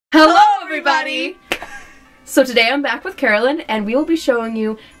everybody! So today I'm back with Carolyn and we will be showing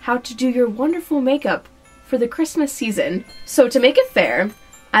you how to do your wonderful makeup for the Christmas season. So to make it fair,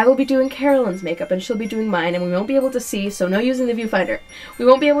 I will be doing Carolyn's makeup and she'll be doing mine, and we won't be able to see, so no using the viewfinder. We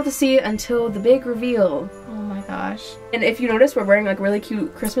won't be able to see until the big reveal. Oh my gosh. And if you notice, we're wearing like really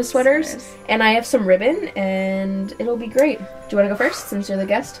cute Christmas sweaters, and I have some ribbon and it'll be great. Do you want to go first since you're the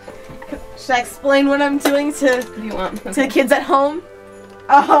guest? Should I explain what I'm doing to, What do you want? Okay. to the kids at home?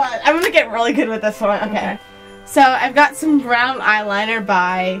 Oh, I'm gonna get really good with this one. Okay. So I've got some brown eyeliner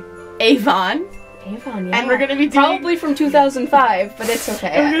by Avon. Avon, yeah. And we're gonna be doing... Probably from 2005, but it's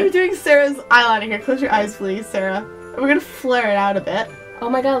okay. We're gonna be doing Sarah's eyeliner here. Close your eyes, please, Sarah. And we're gonna flare it out a bit. Oh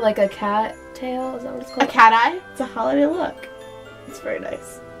my god, like a cat tail? Is that what it's called? A cat eye? It's a holiday look. It's very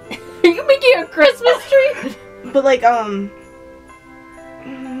nice. Are you making a Christmas tree? But like, sorry.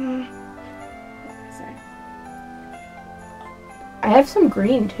 I have some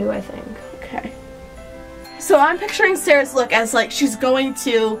green too, I think. Okay. So I'm picturing Sarah's look as like she's going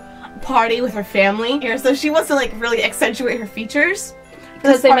to a party with her family here, so she wants to like really accentuate her features.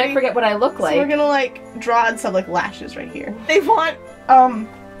 Because they might forget what I look like. So we're gonna like draw in some like lashes right here. They want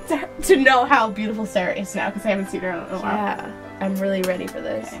to know how beautiful Sarah is now because I haven't seen her in a while. Yeah, I'm really ready for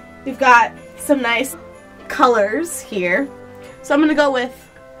this. Okay. We've got some nice colors here. So I'm gonna go with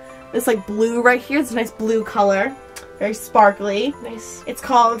this like blue right here. It's a nice blue color. Very sparkly. Nice. It's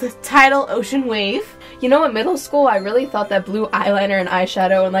called Tidal Ocean Wave. You know, in middle school, I really thought that blue eyeliner and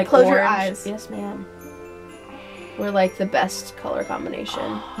eyeshadow and like Close orange. your eyes. Yes, ma'am. Were like the best color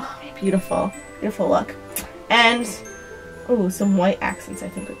combination. Beautiful. Beautiful look. And, ooh, some white accents I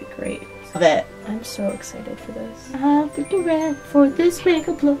think would be great. Love it. I'm so excited for this. I don't think you're ready for this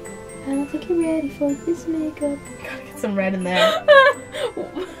makeup look. I don't think you're ready for this makeup. Gotta get some red in there.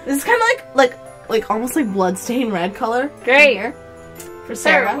 This is kind of like almost like bloodstained red color. Great. Here for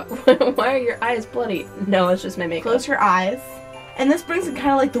Sarah. Why are your eyes bloody? No, it's just my makeup. Close your eyes. And this brings in kind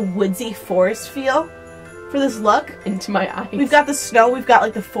of like the woodsy forest feel for this look. Into my eyes. We've got the snow, we've got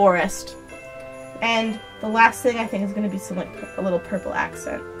like the forest. And the last thing I think is going to be some like a little purple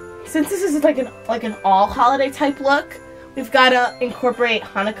accent. Since this is like an all holiday type look, we've got to incorporate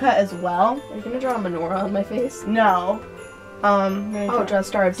Hanukkah as well. Are you gonna draw a menorah on my face? No. Draw a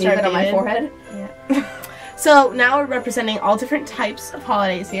Star of David on my forehead? Yeah. So now we're representing all different types of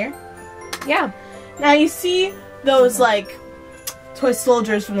holidays here. Yeah. Now you see those like toy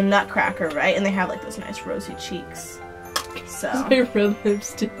soldiers from the Nutcracker, right? And they have like those nice rosy cheeks. So my red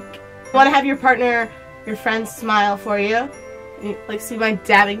lipstick. Want to have your partner, your friend smile for you? You, like, see my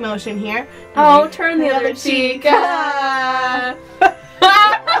dabbing motion here? Oh, turn the other cheek. Do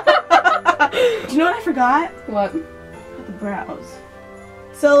you know what I forgot? What? The brows.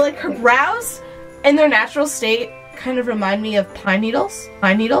 So like her brows in their natural state kind of remind me of pine needles.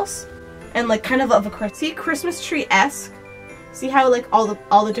 And like kind of a Christmas tree-esque. See how like all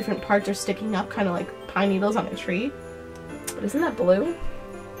the different parts are sticking up kind of like pine needles on a tree? But isn't that blue?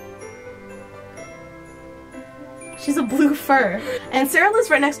 She's a blue fir. And Sarah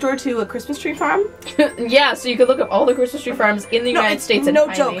lives right next door to a Christmas tree farm. Yeah, so you could look up all the Christmas tree farms in the United States and no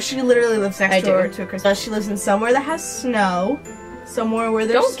find joke. me. She literally lives next door to a Christmas. She lives in somewhere that has snow, somewhere where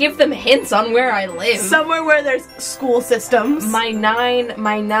there's... Don't give them hints on where I live. Somewhere where there's school systems. My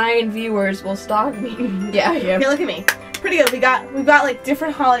nine viewers will stalk me. Yeah. Okay, look at me. Pretty good. We've got like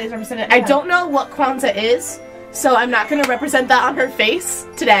different holidays represented. Yeah. I don't know what Kwanzaa is, so I'm not going to represent that on her face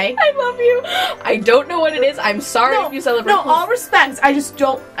today. I love you. I don't know what it is. I'm sorry if you celebrate. No, all respects. I just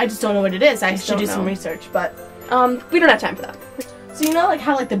don't know what it is. I should do some research, but we don't have time for that. So you know like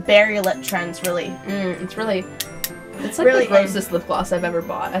how like the berry lip trend's really it's like really the grossest lip gloss I've ever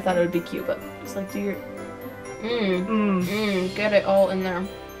bought. I thought it would be cute, but just like do your get it all in there.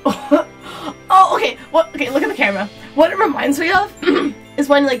 Oh, okay. Okay, look at the camera. What it reminds me of is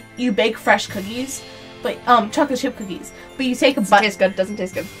when like you bake fresh cookies. But chocolate chip cookies. But you take a bite. Tastes good. Doesn't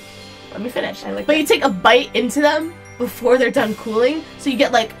taste good. Let me finish. I like but that. You take a bite into them before they're done cooling, so you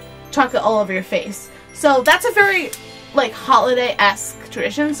get like chocolate all over your face. So that's a very like holiday-esque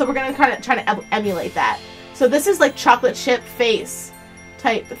tradition. So we're gonna kind of try to emulate that. So this is like chocolate chip face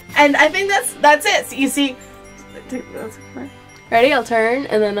type, and I think that's it. So you see. Ready? I'll turn,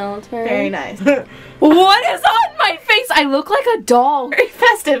 and then I'll turn. Very nice. What is on my face? I look like a doll. Very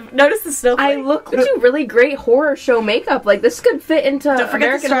festive. Notice the snowflake. I look like do really great horror show makeup. Like this could fit into Don't forget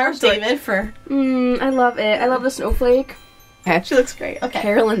American the Star Horror of Story. David for. I love it. I love the snowflake. Okay. She looks great. Okay.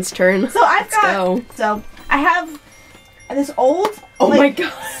 Carolyn's turn. So So I have this old my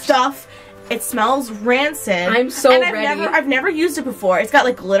god stuff. It smells rancid. I'm so and ready. I've never used it before. It's got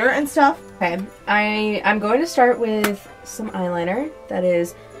like glitter and stuff. Okay, I'm going to start with some eyeliner that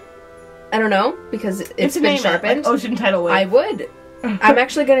is I don't know, because it's been sharpened. Like Ocean Tidal Wave. I would. I'm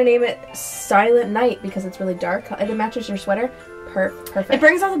actually gonna name it Silent Night because it's really dark and it matches your sweater. Perfect. It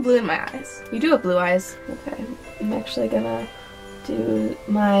brings out the blue in my eyes. You do have blue eyes. Okay. I'm actually gonna do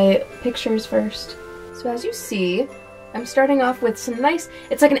my pictures first. So as you see, I'm starting off with some nice,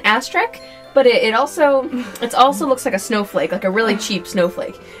 it's like an asterisk, but it also looks like a snowflake, like a really cheap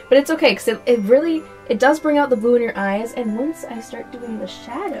snowflake. But it's okay, because it does bring out the blue in your eyes, and once I start doing the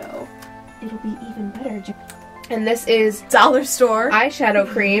shadow, it'll be even better. And this is dollar store eyeshadow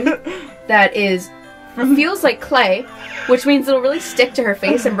cream that feels like clay, which means it'll really stick to her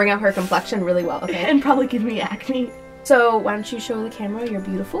face and bring out her complexion really well, okay? And probably give me acne. So why don't you show the camera your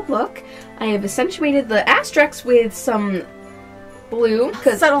beautiful look? I have accentuated the asterisks with some blue.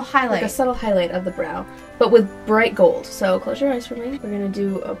 Subtle highlight. Like a subtle highlight of the brow, but with bright gold. So close your eyes for me. We're going to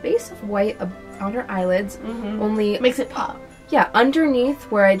do a base of white on her eyelids. Only makes it pop. Yeah, underneath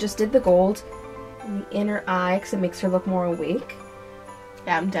where I just did the gold, in the inner eye, because it makes her look more awake.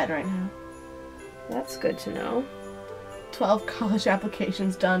 Yeah, I'm dead right now. That's good to know. 12 college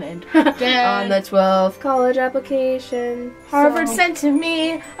applications done and dead. On the 12th college application. Harvard sent to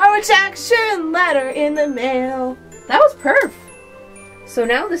me a rejection letter in the mail. That was perf. So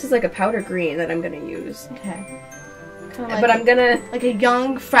now this is like a powder green that I'm gonna use. Okay. But I'm gonna... Like a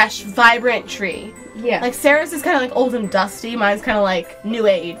young, fresh, vibrant tree. Yeah. Like Sarah's is kind of like old and dusty. Mine's kind of like new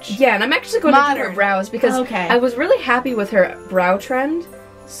age. Yeah, and I'm actually going to do her brows because I was really happy with her brow trend.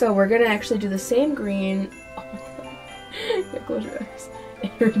 So we're gonna actually do the same green. Oh my god. Yeah, close your eyes.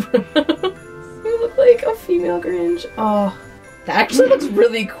 And your brows. You look like a female Grinch. Oh. That actually looks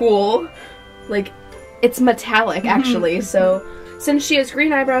really cool. Like, it's metallic actually. So, since she has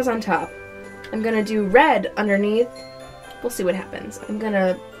green eyebrows on top, I'm gonna do red underneath. We'll see what happens. I'm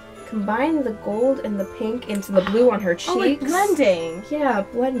gonna combine the gold and the pink into the blue on her cheeks. Oh, like blending. Yeah,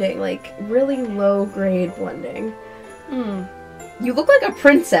 blending. Like, really low grade blending. You look like a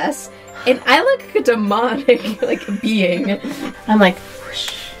princess, and I look like a demonic, like, being. I'm like,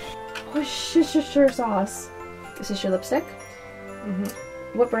 whoosh, whoosh, sauce. This is your lipstick?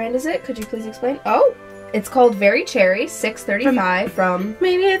 What brand is it? Could you please explain? Oh, it's called Very Cherry 635 from...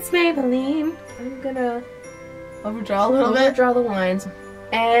 Maybe it's Maybelline. I'm gonna... Overdraw a little bit? Overdraw the lines.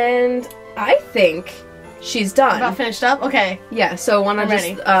 And I think she's done. About finished up? Okay. Yeah, so wanna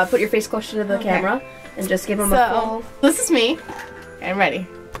just put your face closer to the camera and just give them a full... This is me. I'm ready.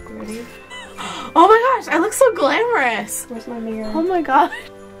 Ready? Oh my gosh, I look so glamorous. Where's my mirror? Oh my god.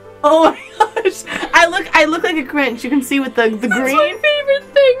 Oh my gosh. I look like a Grinch. You can see with the green. That's my favorite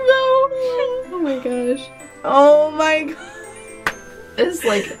thing though. Oh my gosh. Oh my god. It's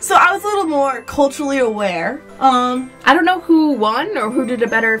like, so I was a little more culturally aware. I don't know who won or who did a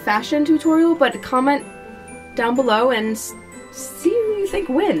better fashion tutorial, but comment down below and see who you think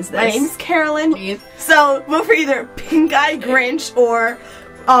wins this. My name's Carolyn. So vote for either Pink Eye Grinch or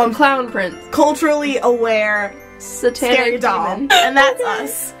Clown Prince. Culturally aware Satanic doll. demon. And that's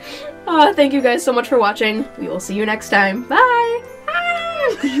us. Thank you guys so much for watching. We will see you next time. Bye!